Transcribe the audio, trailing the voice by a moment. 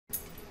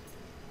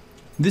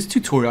In this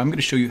tutorial, I'm going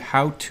to show you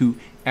how to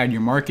add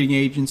your marketing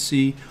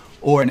agency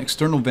or an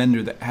external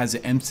vendor that has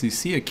an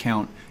MCC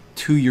account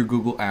to your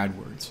Google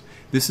AdWords.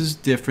 This is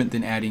different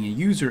than adding a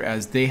user,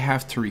 as they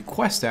have to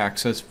request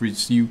access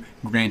versus you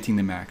granting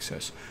them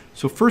access.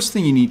 So first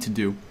thing you need to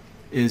do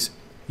is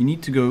you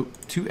need to go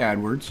to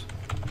AdWords,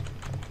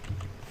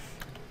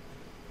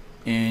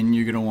 and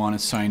you're going to want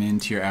to sign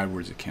into your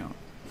AdWords account.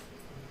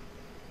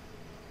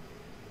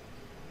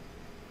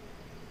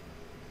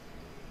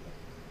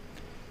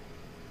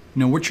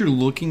 Now what you're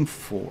looking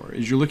for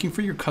is you're looking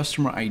for your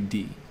customer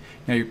ID.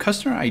 Now your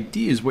customer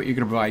ID is what you're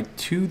going to provide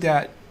to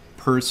that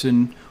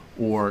person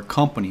or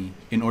company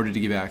in order to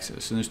give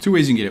access. And there's two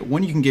ways you can get it.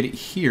 One, you can get it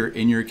here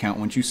in your account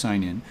once you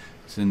sign in.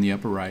 It's in the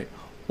upper right.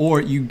 Or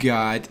you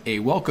got a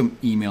welcome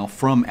email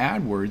from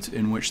AdWords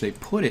in which they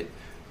put it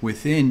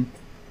within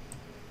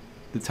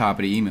the top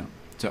of the email.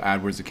 So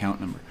AdWords account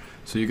number.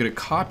 So you're going to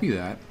copy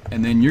that,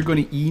 and then you're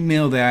going to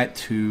email that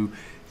to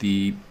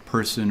the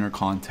person or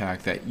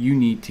contact that you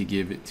need to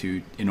give it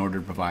to in order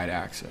to provide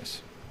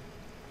access.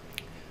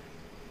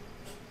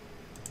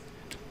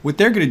 What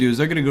they're going to do is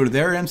they're going to go to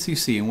their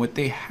MCC, and what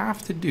they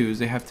have to do is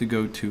they have to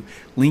go to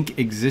link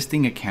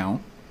existing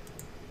account.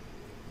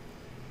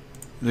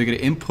 They're going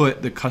to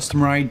input the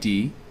customer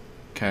ID.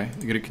 Okay,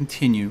 they're going to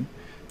continue.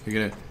 They're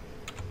going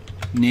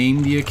to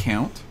name the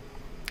account.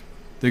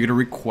 They're going to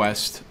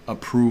request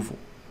approval.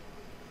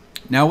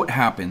 Now what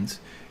happens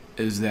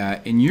is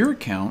that in your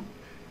account,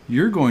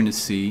 you're going to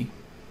see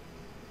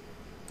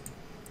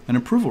an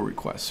approval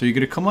request. So you're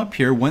going to come up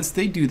here. Once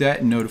they do that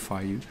and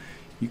notify you,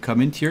 you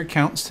come into your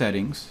account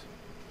settings,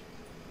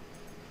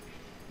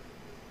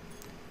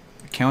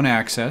 account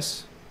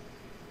access,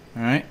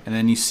 all right, and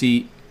then you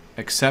see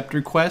accept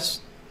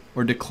request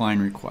or decline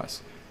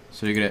request.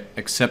 So you're going to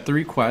accept the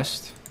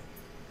request,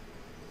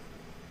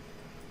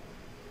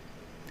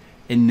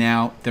 and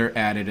now they're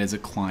added as a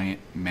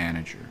client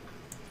manager.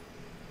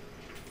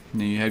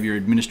 Now you have your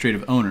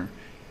administrative owner.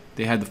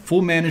 They had the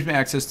full management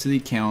access to the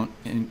account,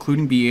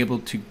 including being able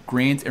to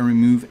grant and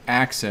remove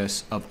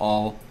access of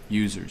all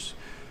users.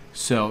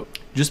 So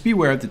just be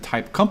aware of the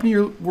type of company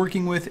you're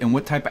working with and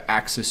what type of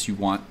access you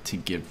want to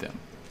give them.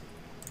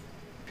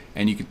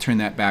 And you can turn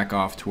that back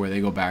off to where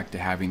they go back to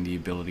having the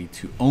ability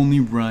to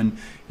only run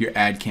your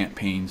ad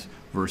campaigns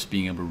versus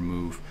being able to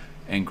remove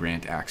and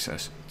grant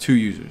access to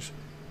users.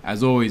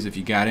 As always, if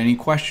you got any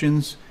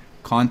questions,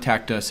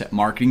 contact us at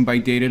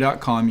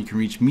marketingbydata.com. You can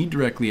reach me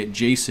directly at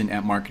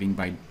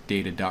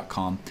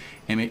jason@marketingbydata.com,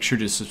 and make sure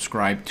to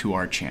subscribe to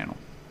our channel.